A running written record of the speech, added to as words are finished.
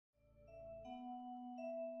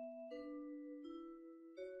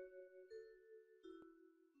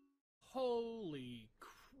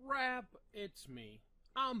it's me.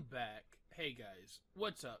 I'm back. Hey guys,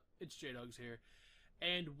 what's up? It's JDawgs here,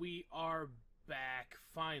 and we are back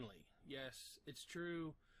finally. Yes, it's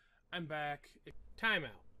true. I'm back. Time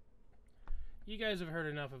out. You guys have heard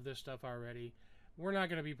enough of this stuff already. We're not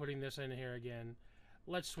going to be putting this in here again.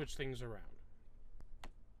 Let's switch things around.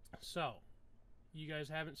 So, you guys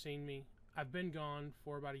haven't seen me. I've been gone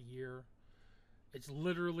for about a year. It's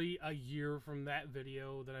literally a year from that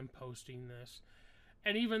video that I'm posting this.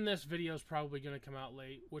 And even this video is probably going to come out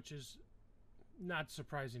late, which is not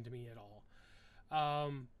surprising to me at all.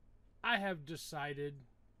 I have decided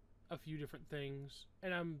a few different things,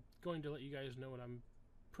 and I'm going to let you guys know what I'm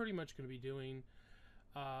pretty much going to be doing.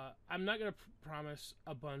 I'm not going to promise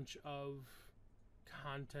a bunch of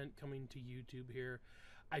content coming to YouTube here.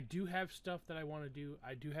 I do have stuff that I want to do.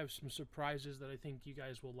 I do have some surprises that I think you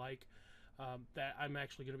guys will like. That I'm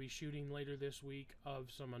actually going to be shooting later this week of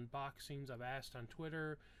some unboxings I've asked on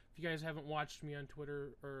Twitter. If you guys haven't watched me on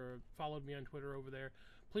Twitter or followed me on Twitter over there,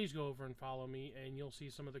 please go over and follow me, and you'll see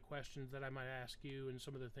some of the questions that I might ask you and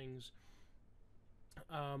some of the things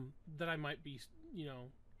that I might be,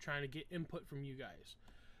 trying to get input from you guys.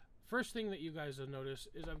 First thing that you guys will notice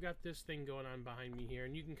is I've got this thing going on behind me here,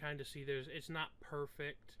 and you can kind of see it's not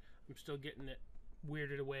perfect. I'm still getting it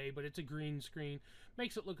weirded away, but it's a green screen.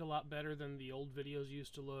 Makes it look a lot better than the old videos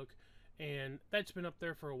used to look, and that's been up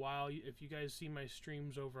there for a while. If you guys see my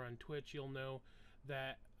streams over on Twitch, you'll know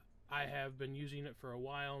that I have been using it for a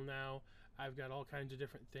while now. I've got all kinds of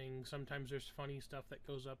different things. Sometimes there's funny stuff that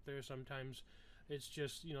goes up there. Sometimes it's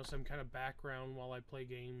just, some kind of background while I play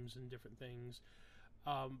games and different things.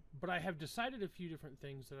 But I have decided a few different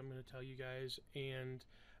things that I'm going to tell you guys, and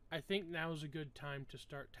I think now is a good time to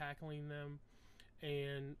start tackling them.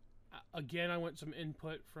 And again, I want some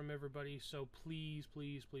input from everybody, so please,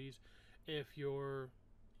 please, please, if your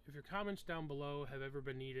comments down below have ever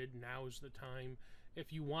been needed, now is the time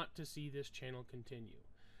if you want to see this channel continue.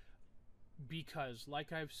 Because,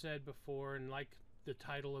 like I've said before, and like the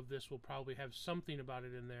title of this will probably have something about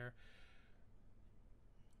it in there,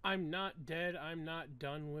 I'm not dead, I'm not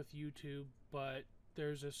done with YouTube, but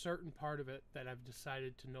there's a certain part of it that I've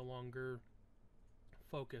decided to no longer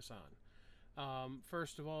focus on.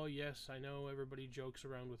 First of all, yes, I know everybody jokes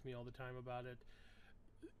around with me all the time about it.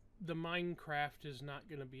 The Minecraft is not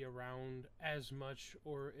going to be around as much,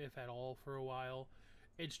 or if at all, for a while.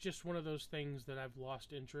 It's just one of those things that I've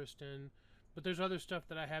lost interest in. But there's other stuff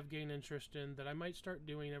that I have gained interest in that I might start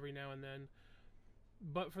doing every now and then.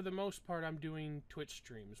 But for the most part, I'm doing Twitch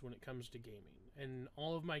streams when it comes to gaming. And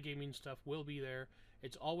all of my gaming stuff will be there.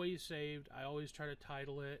 It's always saved. I always try to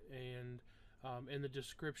title it, and in the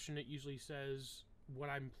description it usually says what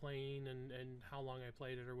I'm playing and how long I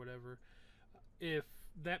played it or whatever. If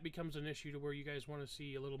that becomes an issue to where you guys want to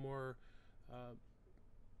see a little more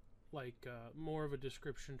more of a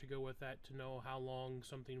description to go with that, to know how long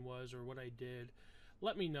something was or what I did,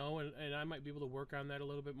 let me know, and I might be able to work on that a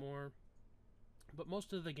little bit more. But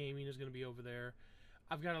most of the gaming is going to be over there.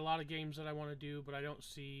 I've got a lot of games that I want to do, but I don't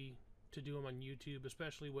see to do them on YouTube,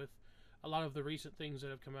 especially with a lot of the recent things that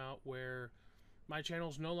have come out where my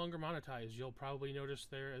channel's no longer monetized. You'll probably notice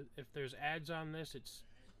if there's ads on this, it's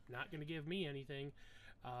not going to give me anything.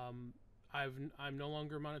 I'm no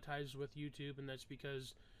longer monetized with YouTube, and that's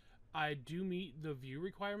because I do meet the view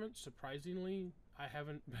requirements. Surprisingly, I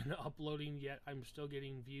haven't been uploading yet. I'm still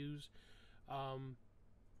getting views.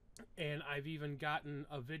 And I've even gotten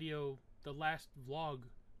a video, the last vlog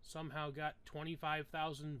somehow got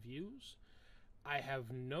 25,000 views. I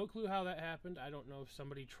have no clue how that happened. I don't know if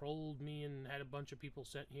somebody trolled me and had a bunch of people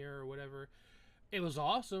sent here or whatever. It was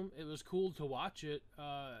awesome. It was cool to watch it.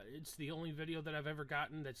 It's the only video that I've ever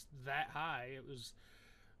gotten that's that high.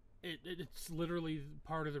 It's literally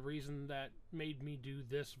part of the reason that made me do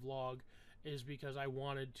this vlog, is because I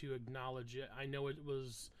wanted to acknowledge it. I know it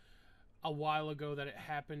was a while ago that it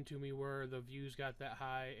happened to me where the views got that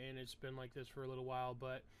high, and it's been like this for a little while,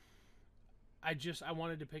 but I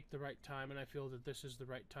wanted to pick the right time, and I feel that this is the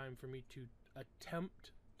right time for me to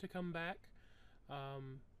attempt to come back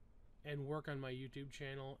and work on my YouTube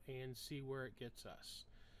channel and see where it gets us.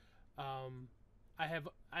 I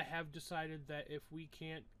have decided that if we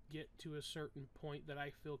can't get to a certain point that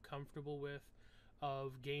I feel comfortable with,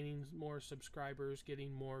 of gaining more subscribers,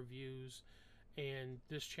 getting more views, and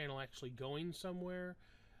this channel actually going somewhere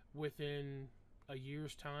within a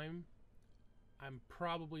year's time, I'm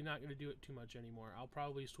probably not going to do it too much anymore. I'll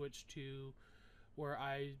probably switch to where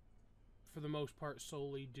I, for the most part,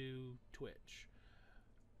 solely do Twitch.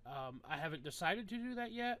 I haven't decided to do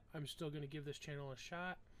that yet. I'm still going to give this channel a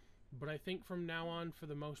shot. But I think from now on, for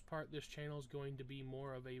the most part, this channel is going to be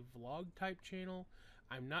more of a vlog type channel.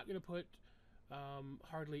 I'm not going to put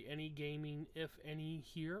hardly any gaming, if any,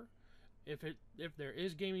 here. If there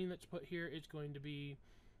is gaming that's put here, it's going to be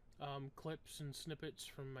clips and snippets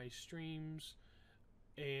from my streams,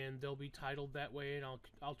 and they'll be titled that way. And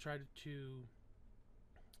I'll try to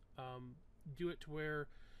do it to where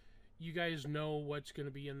you guys know what's going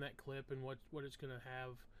to be in that clip and what it's going to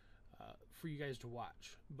have for you guys to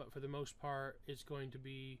watch. But for the most part, it's going to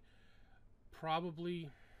be probably...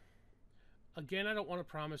 Again, I don't want to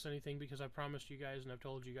promise anything because I promised you guys and I've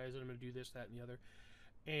told you guys that I'm going to do this, that, and the other.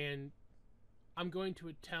 And I'm going to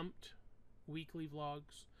attempt weekly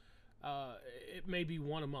vlogs. It may be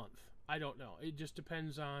one a month. I don't know. It just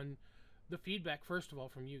depends on the feedback, first of all,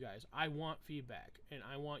 from you guys. I want feedback, and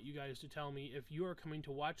I want you guys to tell me if you are coming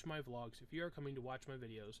to watch my vlogs, if you are coming to watch my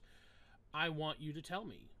videos. I want you to tell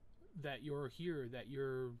me that you're here, that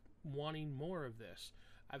you're wanting more of this.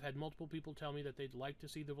 I've had multiple people tell me that they'd like to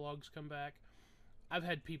see the vlogs come back. I've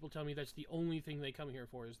had people tell me that's the only thing they come here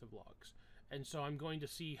for is the vlogs. And so I'm going to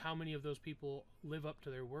see how many of those people live up to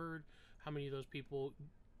their word, how many of those people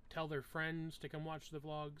tell their friends to come watch the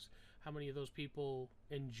vlogs, how many of those people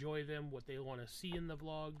enjoy them, what they want to see in the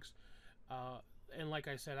vlogs. And like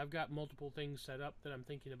I said, I've got multiple things set up that I'm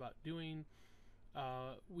thinking about doing.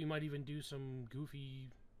 We might even do some goofy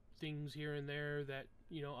things here and there that,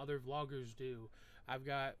 you know, other vloggers do. I've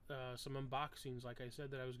got some unboxings, like I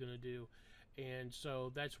said, that I was going to do. And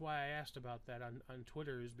so that's why I asked about that on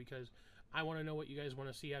Twitter, is because I want to know what you guys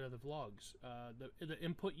want to see out of the vlogs. The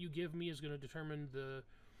input you give me is going to determine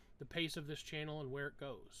the pace of this channel and where it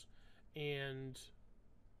goes. And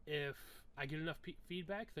if I get enough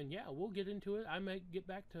feedback, then yeah, we'll get into it. I might get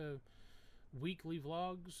back to weekly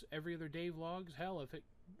vlogs, every other day vlogs. Hell, if it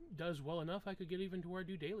does well enough, I could get even to where I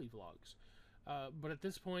do daily vlogs. But at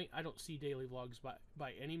this point, I don't see daily vlogs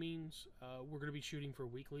by any means. We're going to be shooting for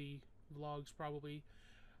weekly vlogs probably.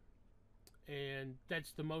 And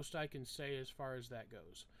that's the most I can say as far as that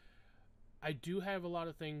goes. I do have a lot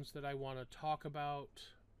of things that I want to talk about,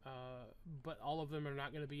 but all of them are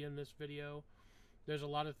not going to be in this video. There's a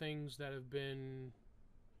lot of things that have been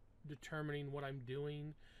determining what I'm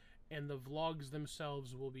doing, and the vlogs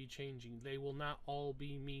themselves will be changing. They will not all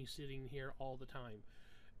be me sitting here all the time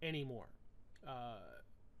anymore.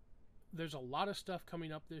 There's a lot of stuff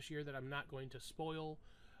coming up this year that I'm not going to spoil,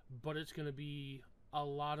 but it's going to be a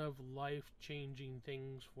lot of life-changing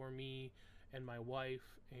things for me and my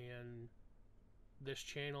wife and this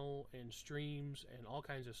channel and streams and all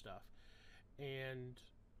kinds of stuff. And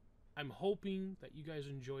I'm hoping that you guys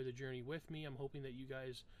enjoy the journey with me. I'm hoping that you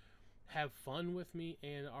guys have fun with me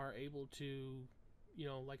and are able to, you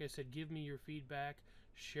know, like I said, give me your feedback,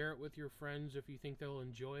 share it with your friends if you think they'll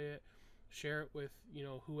enjoy it, share it with, you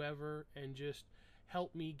know, whoever, and just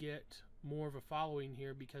help me get more of a following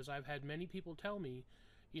here, because I've had many people tell me,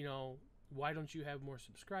 you know, why don't you have more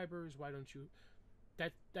subscribers? Why don't you...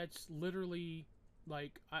 That's literally,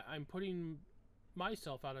 like, I'm putting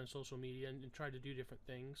myself out on social media and try to do different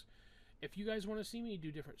things. If you guys want to see me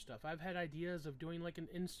do different stuff, I've had ideas of doing like an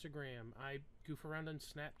Instagram. I goof around on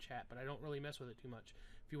Snapchat, but I don't really mess with it too much.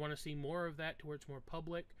 If you want to see more of that to where it's more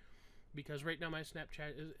public, because right now my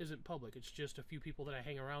Snapchat isn't public. It's just a few people that I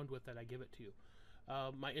hang around with that I give it to.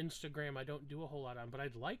 My Instagram I don't do a whole lot on, but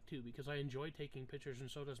I'd like to, because I enjoy taking pictures, and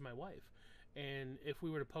so does my wife. And if we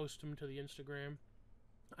were to post them to the Instagram,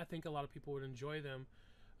 I think a lot of people would enjoy them,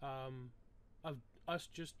 of us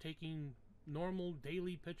just taking normal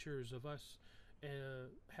daily pictures of us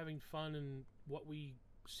having fun and what we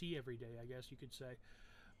see every day, I guess you could say.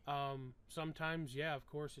 Sometimes, yeah, of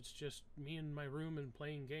course, it's just me in my room and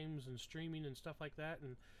playing games and streaming and stuff like that,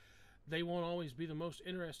 and they won't always be the most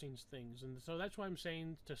interesting things. And so that's why I'm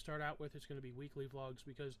saying to start out with, it's going to be weekly vlogs,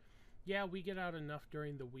 because yeah, we get out enough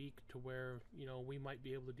during the week to where, you know, we might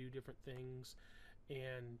be able to do different things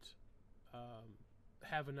and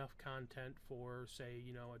have enough content for, say,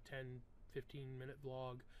 you know, a 10-15 minute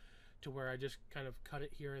vlog, to where I just kind of cut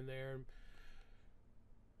it here and there,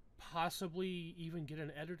 possibly even get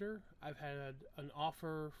an editor. I've had an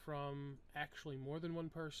offer from actually more than one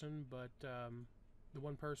person, but the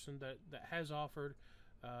one person that has offered,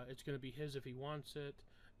 it's going to be his if he wants it,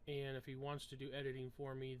 and if he wants to do editing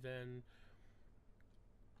for me, then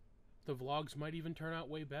the vlogs might even turn out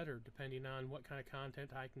way better, depending on what kind of content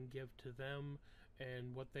I can give to them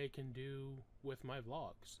and what they can do with my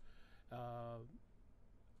vlogs.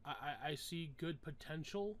 I see good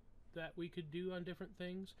potential that we could do on different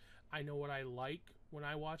things. I know what I like when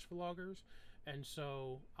I watch vloggers, and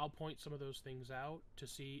so I'll point some of those things out to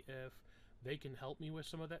see if they can help me with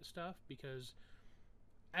some of that stuff, because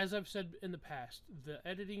as I've said in the past, the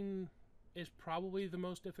editing is probably the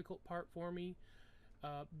most difficult part for me.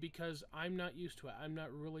 because I'm not used to it. I'm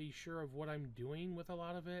not really sure of what I'm doing with a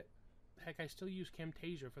lot of it. Heck, I still use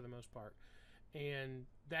Camtasia for the most part, and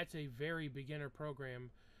that's a very beginner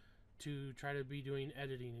program to try to be doing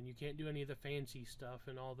editing, and you can't do any of the fancy stuff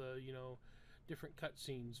and all the, different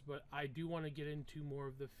cutscenes. But I do want to get into more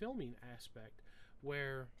of the filming aspect,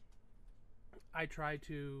 where I try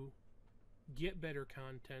to get better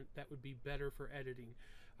content that would be better for editing.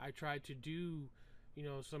 I try to do,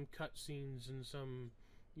 some cutscenes and some,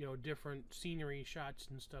 different scenery shots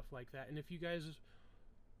and stuff like that. And if you guys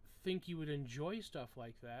think you would enjoy stuff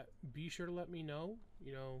like that, be sure to let me know.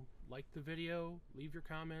 Like the video, leave your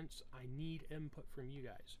comments. I need input from you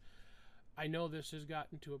guys. I know this has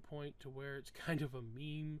gotten to a point to where it's kind of a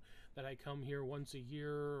meme that I come here once a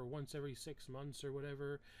year or once every 6 months or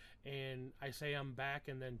whatever, and I say I'm back,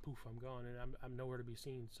 and then poof, I'm gone, and I'm nowhere to be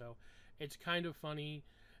seen. So it's kind of funny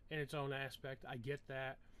in its own aspect. I get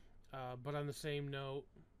that, but on the same note,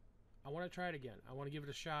 I want to try it again. I want to give it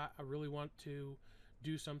a shot. I really want to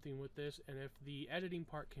do something with this, and if the editing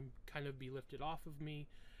part can kind of be lifted off of me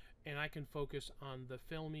and I can focus on the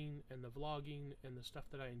filming and the vlogging and the stuff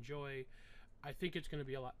that I enjoy, I think it's going to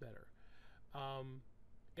be a lot better.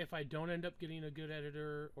 If I don't end up getting a good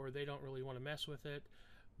editor, or they don't really want to mess with it,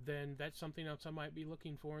 then that's something else I might be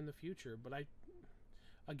looking for in the future. But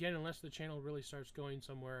again, unless the channel really starts going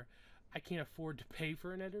somewhere, I can't afford to pay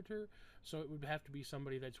for an editor, so it would have to be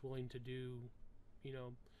somebody that's willing to do,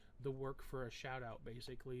 the work for a shout out,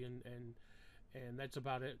 basically, and that's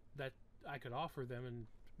about it that I could offer them. And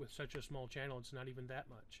with such a small channel, it's not even that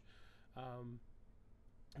much.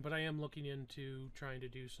 But I am looking into trying to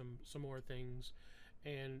do some more things,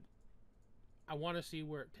 and I want to see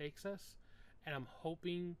where it takes us. And I'm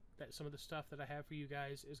hoping that some of the stuff that I have for you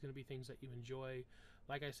guys is going to be things that you enjoy.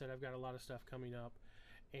 Like I said, I've got a lot of stuff coming up,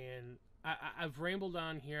 and I've rambled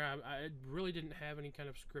on here. I really didn't have any kind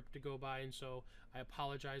of script to go by, and so I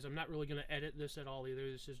apologize. I'm not really going to edit this at all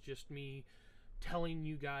either. This is just me telling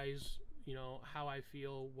you guys, how I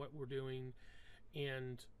feel, what we're doing,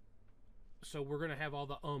 and so we're going to have all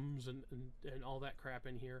the ums and all that crap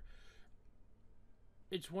in here.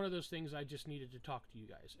 It's one of those things I just needed to talk to you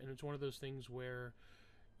guys, and it's one of those things where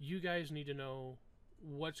you guys need to know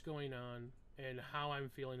what's going on and how I'm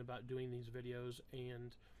feeling about doing these videos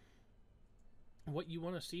and what you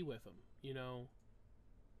want to see with them.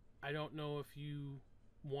 I don't know if you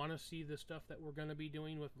want to see the stuff that we're going to be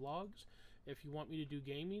doing with vlogs, if you want me to do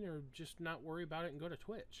gaming, or just not worry about it and go to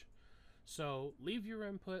Twitch. So leave your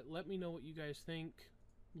input. Let me know what you guys think.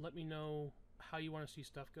 Let me know how you want to see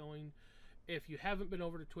stuff going. If you haven't been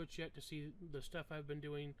over to Twitch yet to see the stuff I've been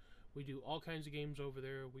doing, we do all kinds of games over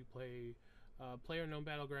there. We play PlayerUnknown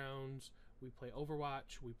Battlegrounds. We play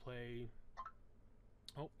Overwatch. We play...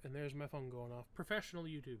 Oh, and there's my phone going off. Professional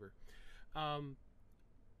YouTuber.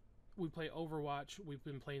 We play Overwatch. We've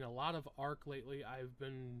been playing a lot of Ark lately. I've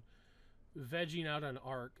been vegging out on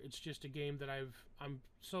Ark. It's just a game that I'm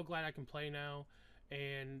so glad I can play now,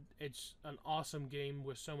 and it's an awesome game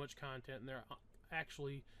with so much content, and they're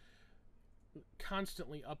actually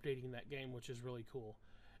constantly updating that game, which is really cool.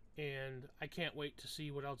 And I can't wait to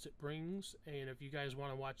see what else it brings. And if you guys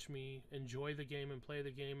want to watch me enjoy the game and play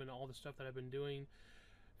the game and all the stuff that I've been doing,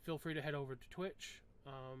 feel free to head over to Twitch.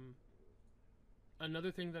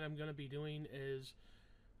 Another thing that I'm going to be doing is,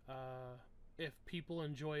 if people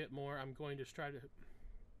enjoy it more, I'm going to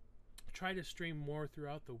try to stream more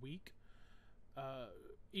throughout the week,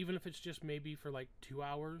 even if it's just maybe for like 2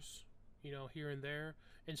 hours, here and there,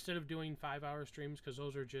 instead of doing 5-hour streams, because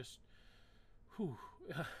those are just,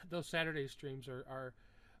 those Saturday streams are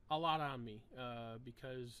a lot on me,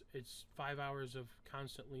 because it's 5 hours of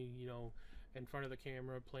constantly, in front of the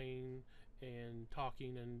camera, playing and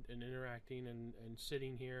talking and interacting and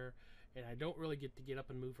sitting here, and I don't really get to get up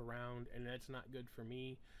and move around, and that's not good for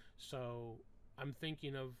me. So I'm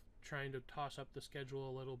thinking of trying to toss up the schedule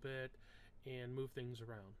a little bit and move things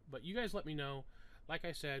around. But you guys let me know. Like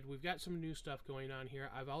I said, we've got some new stuff going on here.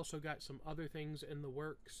 I've also got some other things in the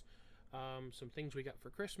works. Some things we got for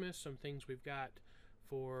Christmas, some things we've got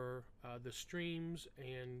for the streams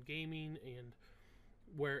and gaming, and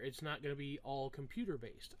where it's not going to be all computer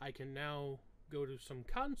based. I can now go to some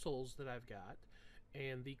consoles that I've got,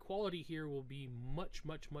 and the quality here will be much,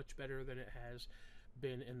 much, much better than it has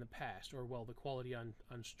been in the past. Or, well, the quality on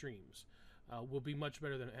streams will be much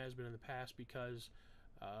better than it has been in the past, because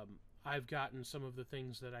I've gotten some of the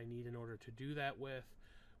things that I need in order to do that with.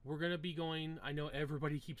 We're going to be going, I know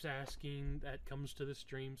everybody keeps asking, that comes to the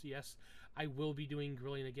streams. Yes, I will be doing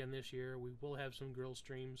grilling again this year. We will have some grill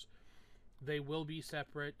streams. They will be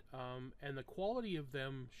separate, and the quality of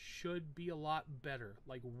them should be a lot better,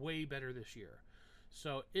 like way better this year.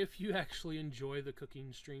 So if you actually enjoy the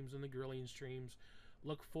cooking streams and the grilling streams,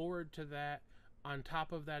 look forward to that. On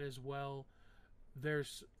top of that as well,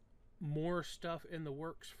 there's more stuff in the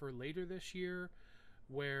works for later this year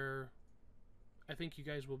where I think you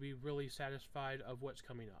guys will be really satisfied of what's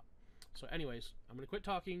coming up. So anyways, I'm going to quit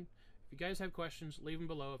talking. If you guys have questions, leave them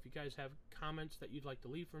below. If you guys have comments that you'd like to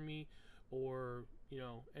leave for me, or, you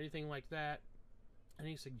know, anything like that,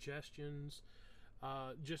 any suggestions,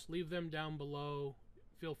 just leave them down below.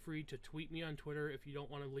 Feel free to tweet me on Twitter if you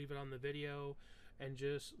don't want to leave it on the video, and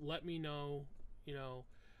just let me know, you know,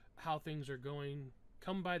 how things are going.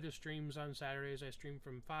 Come by the streams on Saturdays. I stream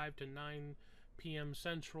from 5 to 9 p.m.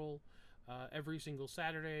 Central every single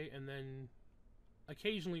Saturday, and then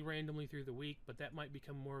occasionally randomly through the week, but that might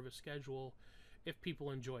become more of a schedule if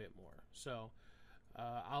people enjoy it more. So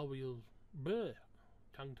I'll be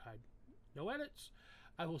tongue-tied. No edits.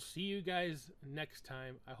 I will see you guys next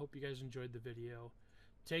time. I hope you guys enjoyed the video.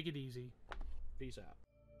 Take it easy. Peace out.